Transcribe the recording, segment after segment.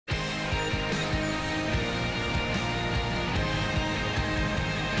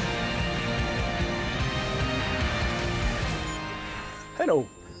Hello,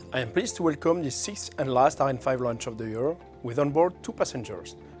 I am pleased to welcome the sixth and last Ariane 5 launch of the year with on board 2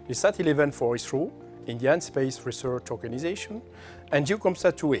 passengers, the Sat-11 for ISRO, Arianespace Research Organization, and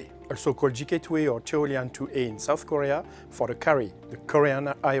GEO-KOMPSAT-2A, also called GK-2A or GEO-2A in South Korea, for the KARI, the Korea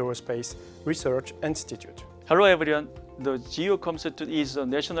Aerospace Research Institute. Hello everyone. The GEO-KOMPSAT-2A is a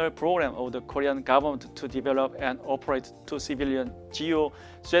national program of the Korean government to develop and operate two civilian GEO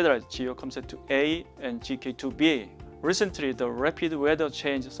satellites, GEO-KOMPSAT-2A and GK-2B. Recently, the rapid weather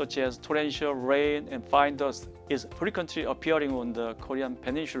change such as torrential rain and fine dust is frequently appearing on the Korean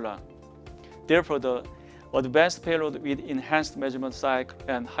peninsula. Therefore, the advanced payload with enhanced measurement cycle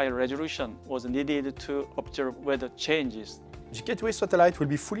and high resolution was needed to observe weather changes. GK-2A satellite will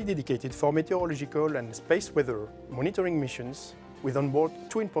be fully dedicated for meteorological and space weather monitoring missions with on board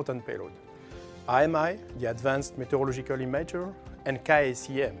two important payloads: AMI, the Advanced Meteorological Imager, and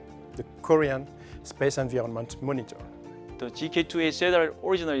KACM, the Korean Space Environment Monitor. The GK-2A satellite,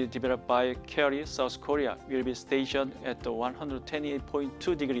 originally developed by KARI, South Korea, will be stationed at the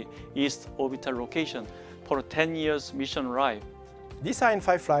 128.2° east orbital location for a 10 years mission life. This Ariane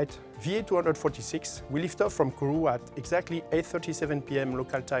 5 flight, VA246, will lift off from Kourou at exactly 8:37 p.m.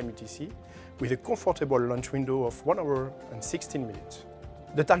 local time UTC, with a comfortable launch window of 1 hour and 16 minutes.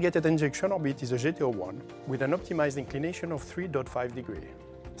 The targeted injection orbit is a GTO-1 with an optimized inclination of 3.5 degrees.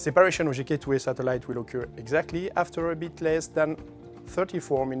 Separation of GK-2A satellite will occur exactly after a bit less than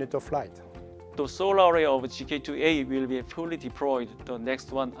 34 minutes of flight. The solar array of GK-2A will be fully deployed the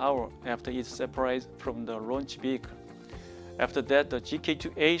next 1 hour after it separates from the launch vehicle. After that, the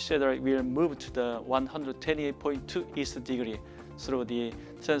GK-2A satellite will move to the 128.2 east degree through the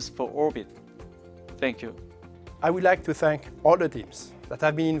transfer orbit. Thank you. I would like to thank all the teams that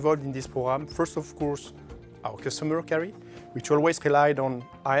have been involved in this program. First, of course, our customer, KARI, which always relied on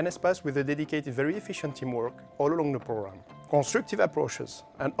Arianespace with a dedicated, very efficient teamwork all along the program. Constructive approaches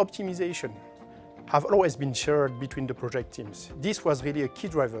and optimization have always been shared between the project teams. This was really a key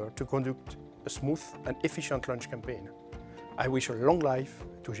driver to conduct a smooth and efficient launch campaign. I wish a long life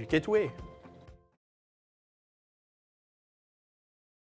to GK-2A.